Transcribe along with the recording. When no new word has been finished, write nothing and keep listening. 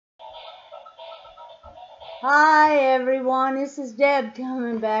Hi everyone, this is Deb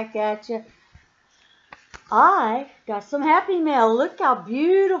coming back at you. I got some happy mail. Look how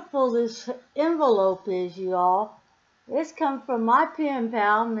beautiful this envelope is, you all. This comes from my pen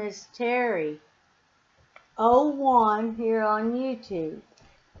pal, Miss Terry01 here on YouTube.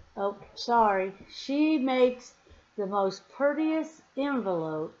 Oh, sorry. She makes the most prettiest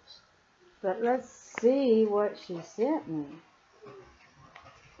envelopes. But let's see what she sent me.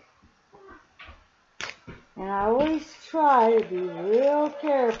 And I always try to be real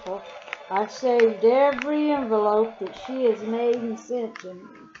careful. I've saved every envelope that she has made and sent to me.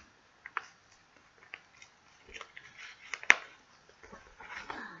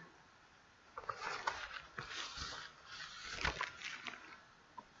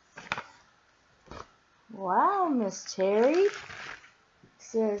 Wow, Miss Terry. It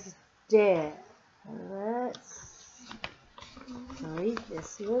says Deb. Let's read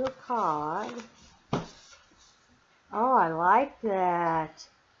this little card. Oh, I like that.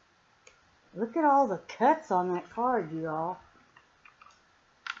 Look at all the cuts on that card, you all.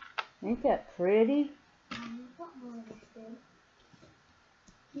 Ain't that pretty?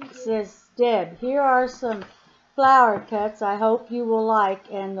 It says, Deb, here are some flower cuts I hope you will like,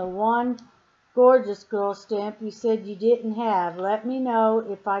 and the one gorgeous girl stamp you said you didn't have. Let me know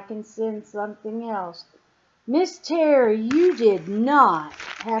if I can send something else. Miss Terry, you did not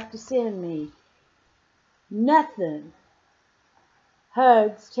have to send me nothing.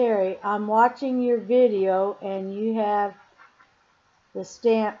 Hugs, Terry. I'm watching your video and you have the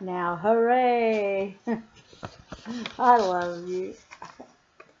stamp now. Hooray! I love you.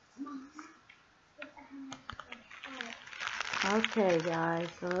 Okay, guys,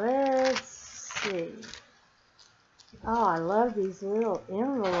 so let's see. Oh, I love these little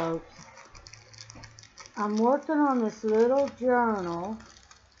envelopes. I'm working on this little journal.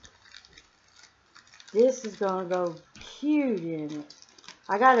 This is going to go cute in it.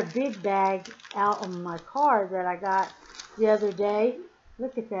 I got a big bag out on my car that I got the other day.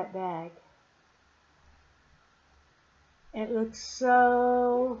 Look at that bag. It looks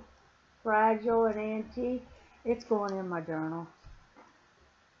so fragile and antique. It's going in my journal.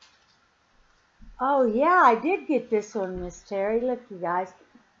 Oh yeah, I did get this one, Miss Terry. Look, you guys.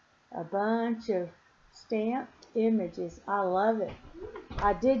 A bunch of stamped images. I love it.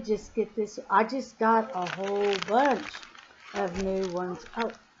 I did just get this. I just got a whole bunch of new ones.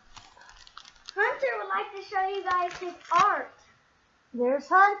 Oh. Hunter would like to show you guys his art. There's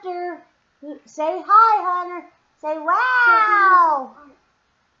Hunter. Say hi, Hunter. Say wow.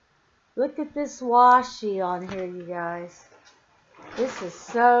 Look at this washi on here, you guys. This is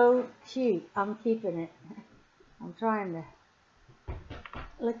so cute. I'm keeping it. I'm trying to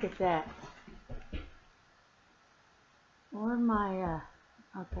look at that. Where am I?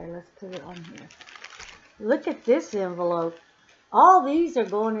 Okay, let's put it on here. Look at this envelope. All these are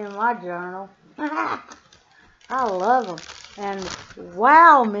going in my journal. I love them. And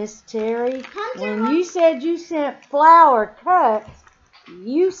wow, Miss Terry, when you said you sent flower cuts,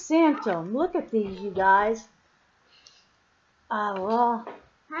 you sent them. Look at these, you guys. Well,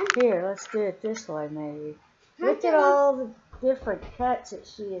 here, let's do it this way, maybe. Look at all the different cuts that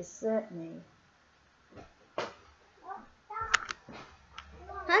she has sent me.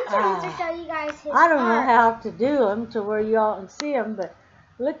 Hunter wants to show you guys his I don't know art. how to do them to where you all can see them, but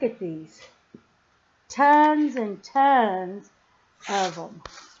look at these. Tons and tons of them.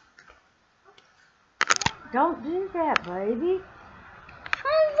 Don't do that, baby.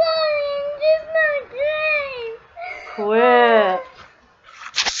 I'm sorry, I'm just not Quit.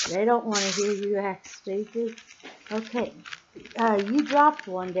 They don't want to hear you act stupid. Okay. You dropped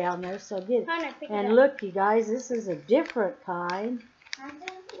one down there, so get it. Hunter, pick it And up. look, you guys, this is a different kind.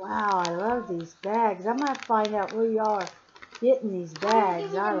 Wow, I love these bags. I'm going to find out where y'all are getting these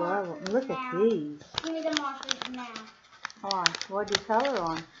bags. I love them. Look at these. Give me the markers now. Hold on. What do you color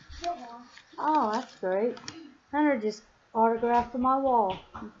on? Silver. Oh, that's great. Hunter just autographed on my wall.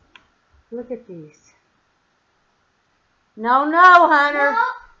 Look at these. No, Hunter.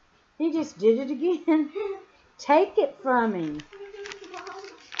 No. He just did it again. Take it from him.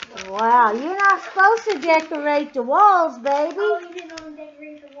 Wow, you're not supposed to decorate the walls, baby. Oh, you didn't want to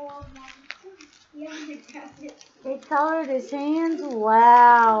decorate the walls, Mom. You haven't decorated it. He colored his hands.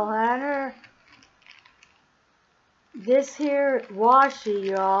 Wow, Hunter. This here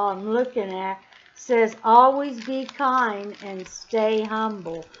washi, y'all, I'm looking at, says always be kind and stay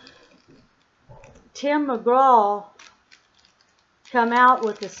humble. Tim McGraw come out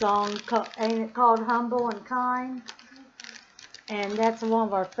with a song, ain't it called Humble and Kind? And that's one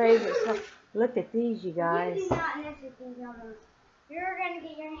of our favorite songs. Look at these, you guys. You do not necessarily know them. You're gonna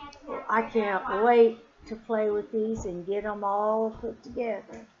get your hands on that. I can't wait to play with these and get them all put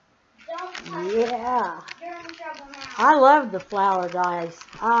together. Don't touch Yeah. it. You're in trouble now. I love the flower dice.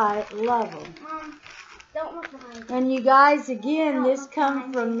 I love them. Don't look behind you. And you guys, again, this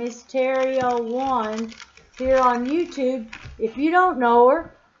comes from Miss Terry01 here on YouTube. If you don't know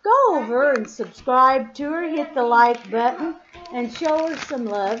her, go over and subscribe to her, hit the like button, and show her some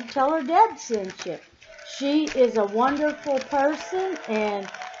love. Tell her Deb sent you. She is a wonderful person, and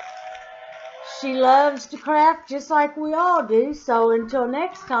she loves to craft just like we all do. So until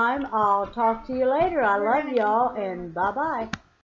next time, I'll talk to you later. I love y'all, and bye-bye.